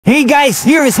Hey guys,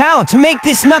 here is how to make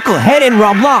this knucklehead in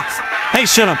Roblox. Hey,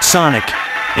 shut up, Sonic.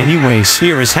 Anyways,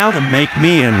 here is how to make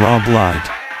me in Roblox.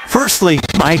 Firstly,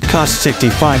 mine costs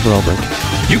 65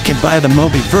 Robux. You can buy the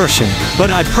mobile version,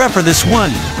 but I prefer this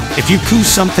one. If you choose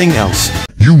something else,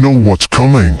 you know what's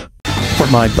coming. For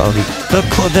my body, the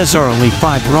clothes are only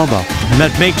 5 Robux,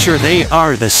 but make sure they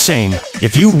are the same.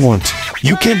 If you want,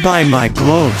 you can buy my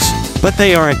clothes, but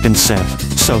they are expensive,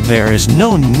 so there is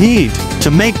no need to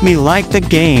make me like the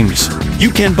games. You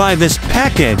can buy this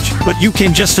package, but you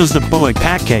can just use the boy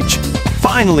package.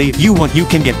 Finally, if you want, you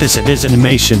can get this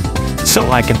animation,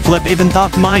 so I can flip even though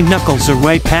my knuckles are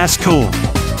way past cool.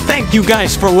 Thank you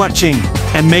guys for watching,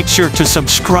 and make sure to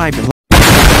subscribe.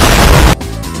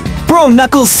 Bro,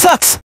 Knuckles sucks!